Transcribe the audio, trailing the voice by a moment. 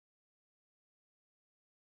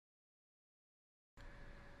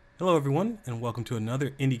Hello everyone, and welcome to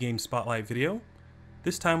another Indie Game Spotlight video.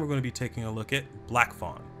 This time we're going to be taking a look at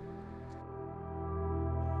Blackfaun.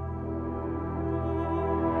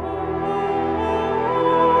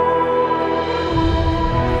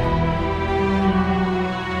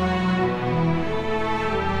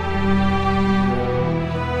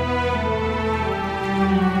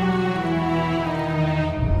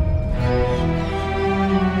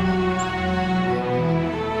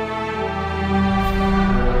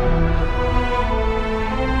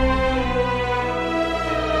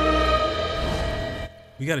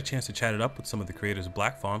 We got a chance to chat it up with some of the creators of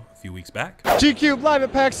Blackfaun a few weeks back. GCube live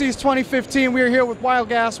at PAX East 2015. We are here with Wild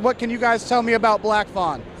Gas. What can you guys tell me about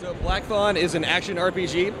Blackfaun? So Blackfaun is an action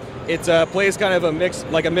RPG. It plays kind of a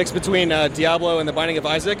mix between Diablo and The Binding of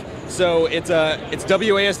Isaac. So it's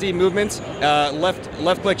WASD movement.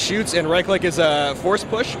 Left click shoots and right click is a force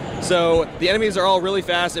push. So the enemies are all really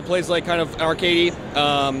fast. It plays like kind of arcadey.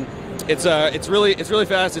 It's really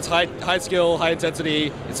fast. It's high skill, high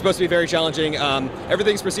intensity. It's supposed to be very challenging.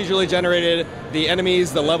 Everything's procedurally generated. The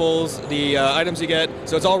enemies, the levels, the items you get.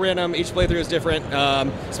 So it's all random. Each playthrough is different.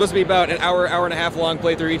 It's supposed to be about an hour and a half long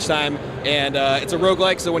playthrough each time. And it's a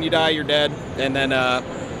roguelike, so when you die, you're dead. And then,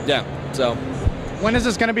 yeah, so. When is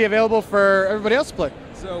this going to be available for everybody else to play?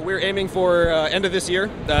 So we're aiming for end of this year.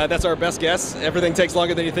 That's our best guess. Everything takes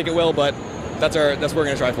longer than you think it will, but that's what we're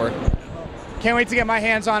going to try for. Can't wait to get my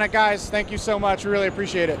hands on it, guys. Thank you so much. We really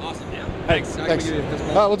appreciate it. Awesome, yeah. Thanks.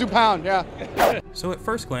 We'll do pound, yeah. So at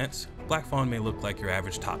first glance, Blackfaun may look like your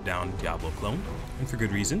average top-down Diablo clone, and for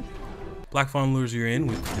good reason. Blackfaun lures you in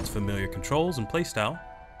with its familiar controls and playstyle,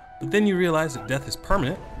 but then you realize that death is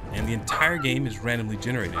permanent, and the entire game is randomly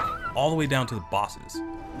generated, all the way down to the bosses.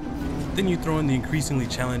 Then you throw in the increasingly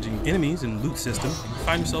challenging enemies and loot system, and you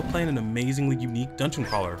find yourself playing an amazingly unique dungeon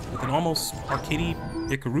crawler with an almost arcadey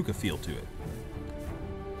Ikaruga feel to it.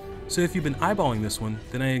 So if you've been eyeballing this one,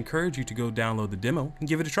 then I encourage you to go download the demo and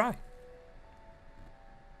give it a try.